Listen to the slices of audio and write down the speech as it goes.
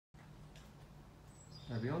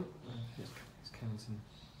Carry on. Let's count and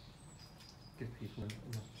give people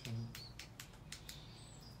enough chance.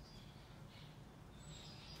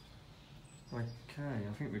 Okay,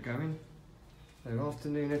 I think we're going. So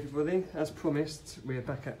afternoon everybody, as promised we're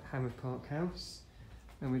back at Hamworth Park House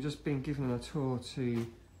and we've just been given a tour to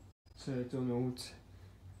Sir Donald,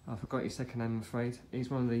 I forgot his second name I'm afraid, he's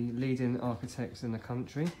one of the leading architects in the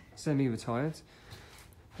country, semi-retired,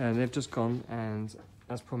 and they've just gone and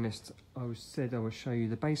as promised I said I would show you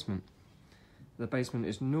the basement. The basement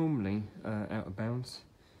is normally out of bounds,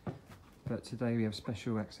 but today we have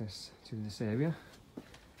special access to this area.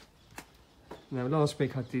 Now last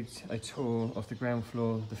week I did a tour of the ground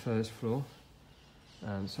floor, the first floor.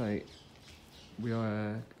 So we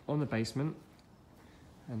are on the basement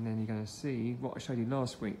and then you're going to see what I showed you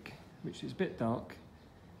last week, which is a bit dark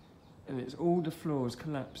and it's all the floors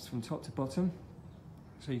collapsed from top to bottom.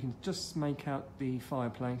 So you can just make out the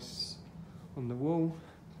fireplace on the wall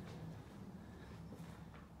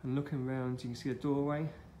and looking around you can see a doorway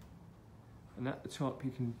and at the top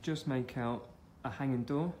you can just make out a hanging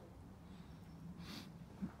door.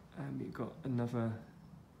 And we've got another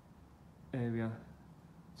area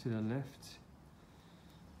to the left.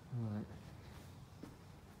 Right.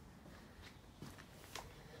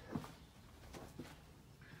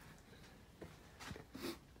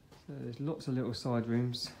 So there's lots of little side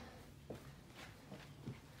rooms.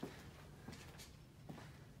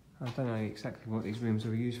 I don't know exactly what these rooms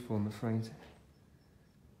are used for, I'm afraid.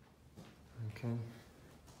 Okay.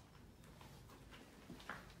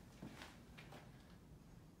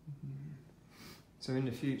 So in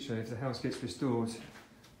the future, if the house gets restored,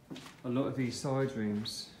 a lot of these side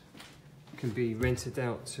rooms can be rented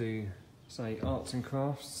out to, say, arts and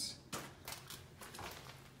crafts.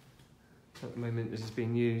 At the moment, this is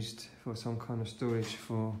being used for some kind of storage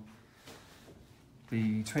for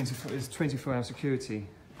the 24-hour security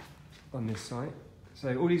on this site.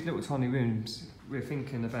 So all these little tiny rooms, we're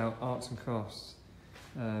thinking about arts and crafts.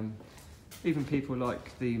 Even people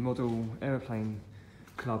like the model aeroplane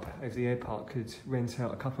club over the airpark could rent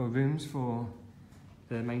out a couple of rooms for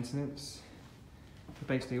their maintenance. But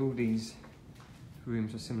basically all these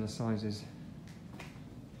rooms are similar sizes.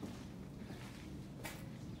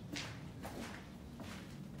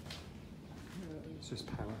 It's just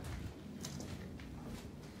power.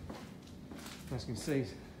 As you can see,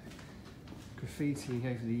 graffiti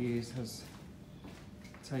over the years has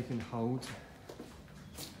taken hold.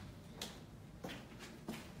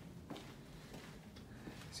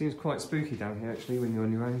 Seems quite spooky down here actually when you're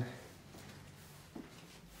on your own.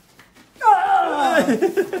 Ah!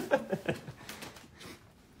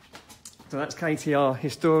 So that's Katie, our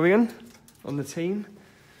historian on the team.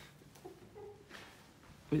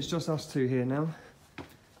 It's just us two here now.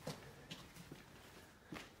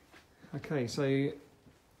 Okay, so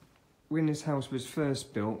when this house was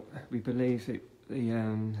first built, we believe the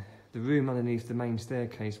room underneath the main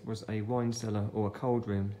staircase was a wine cellar or a cold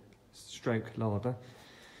room, stroke larder.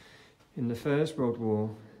 In the First World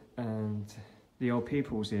War and the Old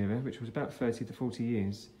People's era, which was about 30 to 40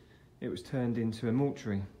 years, it was turned into a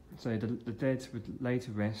mortuary. So the dead would lay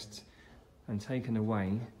to rest and taken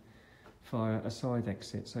away via a side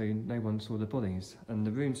exit, so no one saw the bodies. And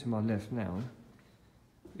the room to my left now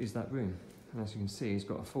is that room. And as you can see, it's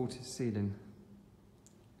got a vaulted ceiling.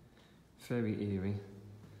 Very eerie.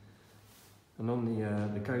 And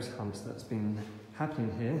on the ghost hunts that's been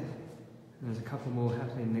happening here, and there's a couple more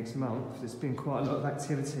happening next month. There's been quite a lot of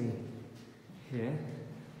activity here.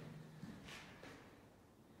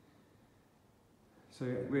 So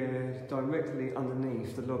we're directly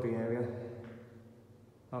underneath the lobby area,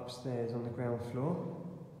 upstairs on the ground floor.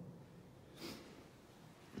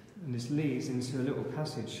 And this leads into a little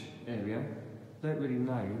passage area. Don't really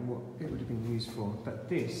know what it would have been used for, but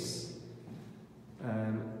this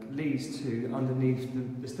leads to underneath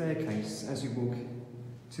the staircase as you walk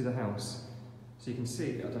to the house. So you can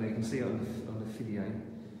see, I don't know, you can see it on the video,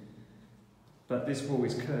 but this wall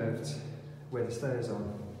is curved where the stairs are.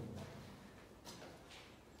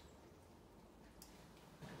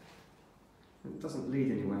 It doesn't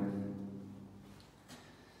lead anywhere.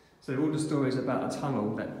 So all the stories about a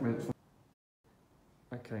tunnel that went from...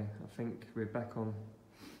 Okay, I think we're back on.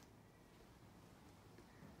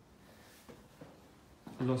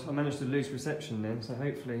 I managed to lose reception then, so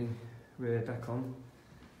hopefully we're back on.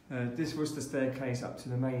 This was the staircase up to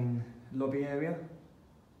the main lobby area,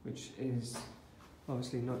 which is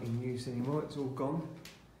obviously not in use anymore, it's all gone.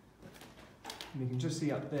 And you can just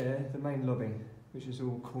see up there the main lobby, which is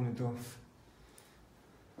all cornered off.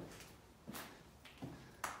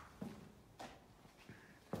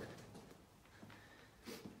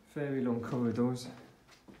 Very long corridors.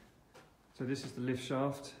 So this is the lift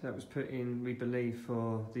shaft that was put in, we believe,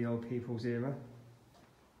 for the old people's era.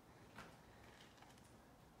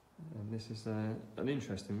 And this is an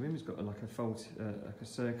interesting room. It's got like a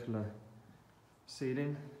circular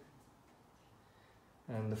ceiling,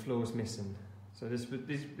 and the floor's missing. So these would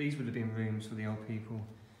have been rooms for the old people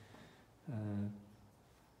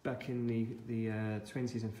back in the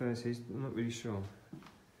 20s and 30s. I'm not really sure.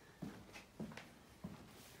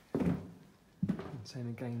 And same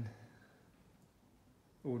again.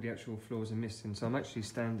 All the actual floors are missing, so I'm actually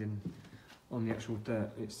standing on the actual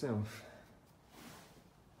dirt itself.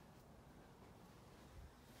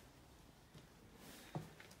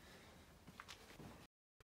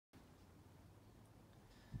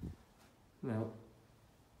 Now,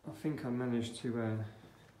 I think I managed to.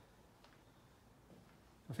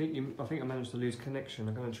 I think I managed to lose connection.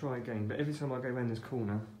 I'm going to try again, but every time I go around this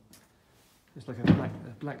corner, it's like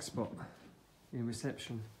a black spot in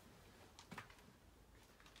reception.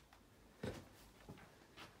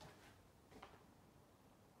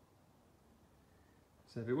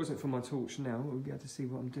 So if it wasn't for my torch now, we'll be able to see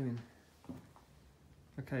what I'm doing.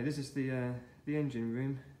 Okay, this is the engine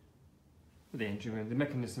room. The engine room, the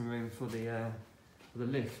mechanism room for the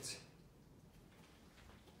lift.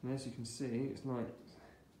 And as you can see, it's like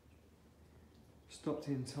stopped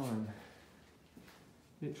in time.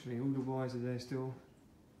 Literally, all the wires are there still.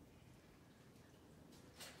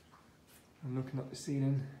 I'm looking up the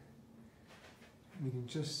ceiling, and you can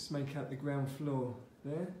just make out the ground floor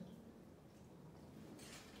there.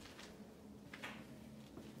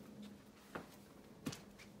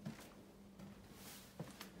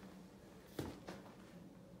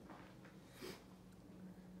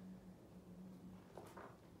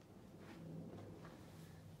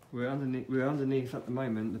 We're underneath at the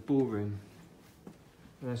moment the ballroom,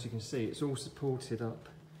 and as you can see, it's all supported up,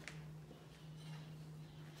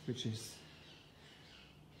 which is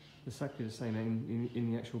exactly the same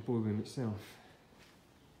in the actual ballroom itself.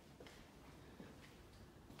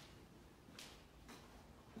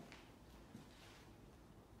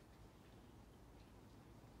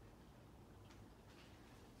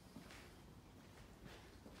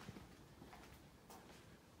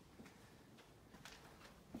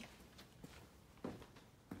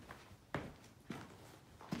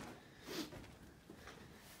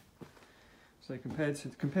 So compared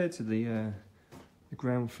to the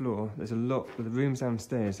ground floor, there's a lot. The rooms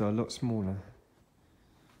downstairs are a lot smaller.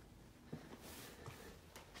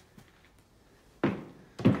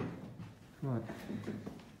 Right,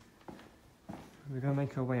 we're going to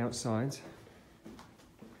make our way outside.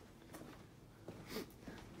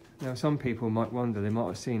 Now, some people might wonder, they might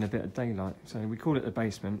have seen a bit of daylight. So we call it a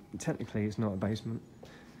basement. Technically, it's not a basement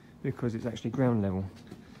because it's actually ground level.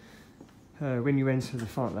 When you enter the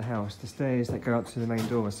front of the house, the stairs that go up to the main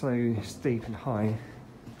door are so steep and high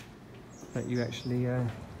that you actually, the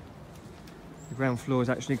ground floor is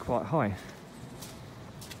actually quite high.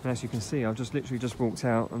 And as you can see, I've literally just walked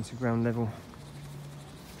out onto ground level.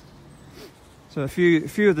 So a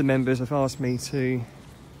few of the members have asked me to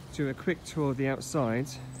do a quick tour of the outside.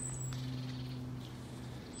 As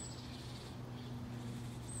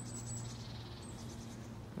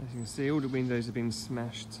you can see, all the windows have been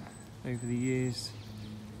smashed over the years.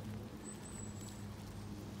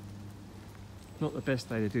 Not the best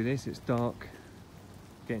day to do this. It's dark,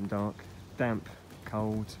 getting dark, damp,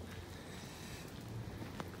 cold.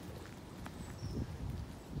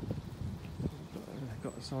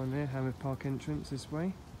 Got a sign there, Hammer Park entrance this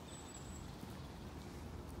way.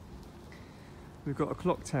 We've got a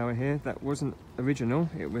clock tower here that wasn't original.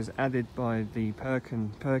 It was added by the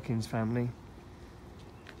Perkins family.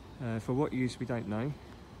 For what use we don't know.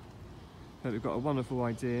 But we've got a wonderful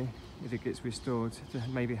idea, if it gets restored, to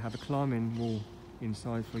maybe have a climbing wall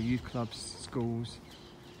inside for youth clubs, schools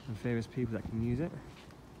and various people that can use it.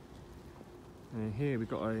 And here we've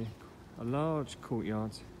got a large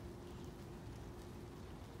courtyard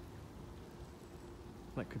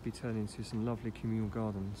that could be turned into some lovely communal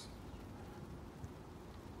gardens.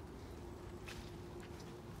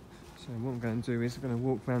 So what I'm going to do is I'm going to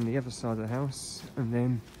walk around the other side of the house, and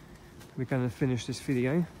then we're going to finish this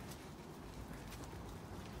video.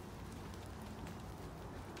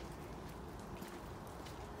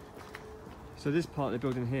 So this part of the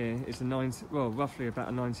building here is roughly about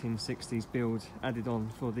a 1960s build added on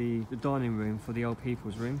for the dining room for the old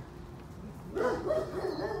people's room.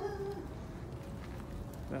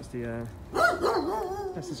 That's the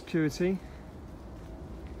security.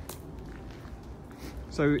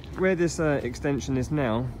 So where this extension is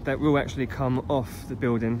now, that will actually come off the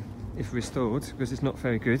building if restored, because it's not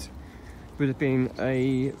very good. Would have been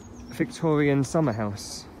a Victorian summer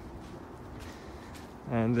house.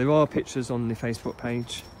 And there are pictures on the Facebook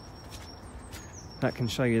page that can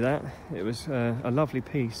show you that. It was a lovely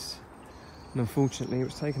piece, and unfortunately it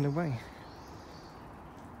was taken away.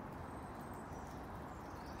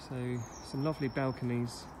 So some lovely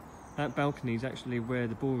balconies. That balcony is actually where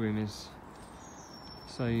the ballroom is.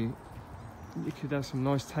 So you could have some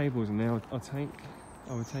nice tables in there. I would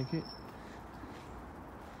take it.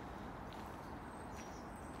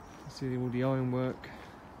 See all the ironwork.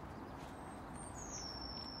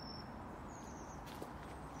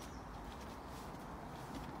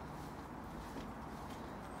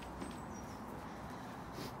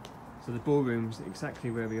 So the ballroom's exactly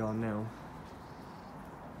where we are now.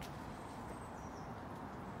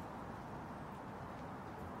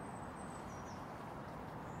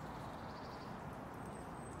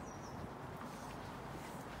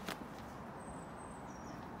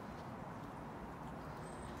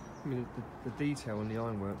 I mean, the detail on the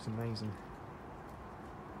ironwork's amazing.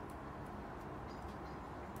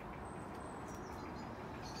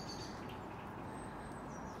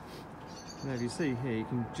 Now, if you see here, you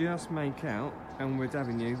can just make out Elmwood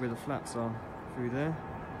Avenue where the flats are through there.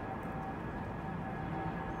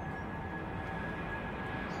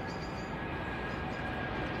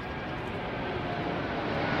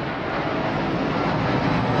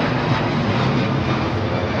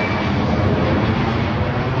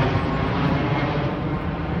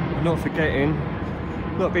 Not forgetting,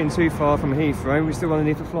 not being too far from Heathrow, we're still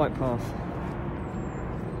underneath the flight path.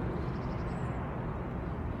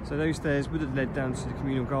 So those stairs would have led down to the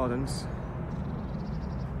communal gardens,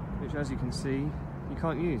 which, as you can see, you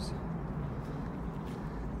can't use.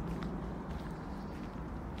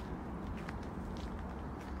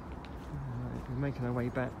 Right, we're making our way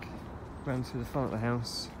back round to the front of the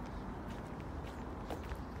house.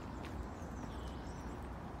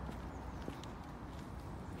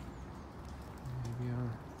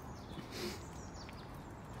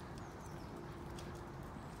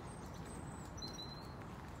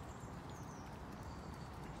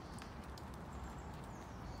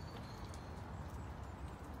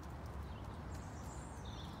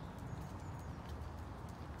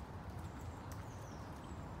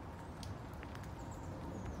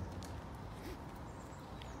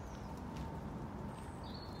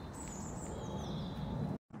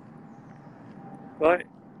 Right,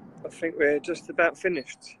 I think we're just about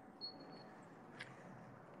finished.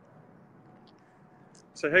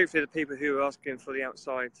 So hopefully the people who are asking for the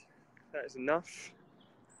outside, that is enough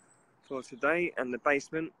for today, and the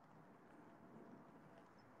basement.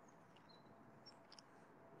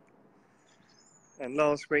 And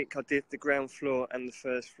last week I did the ground floor and the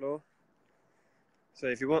first floor. So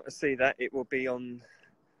if you want to see that, it will be on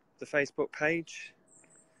the Facebook page.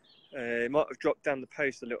 It might have dropped down the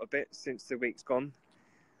post a little bit since the week's gone,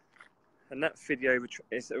 and that video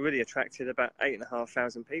is already attracted about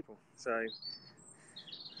 8,500 people, so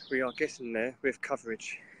we are getting there with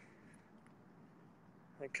coverage.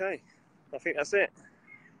 Okay, I think that's it.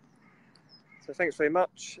 So thanks very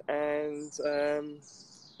much, and the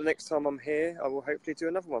next time I'm here I will hopefully do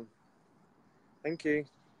another one. Thank you,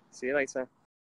 see you later.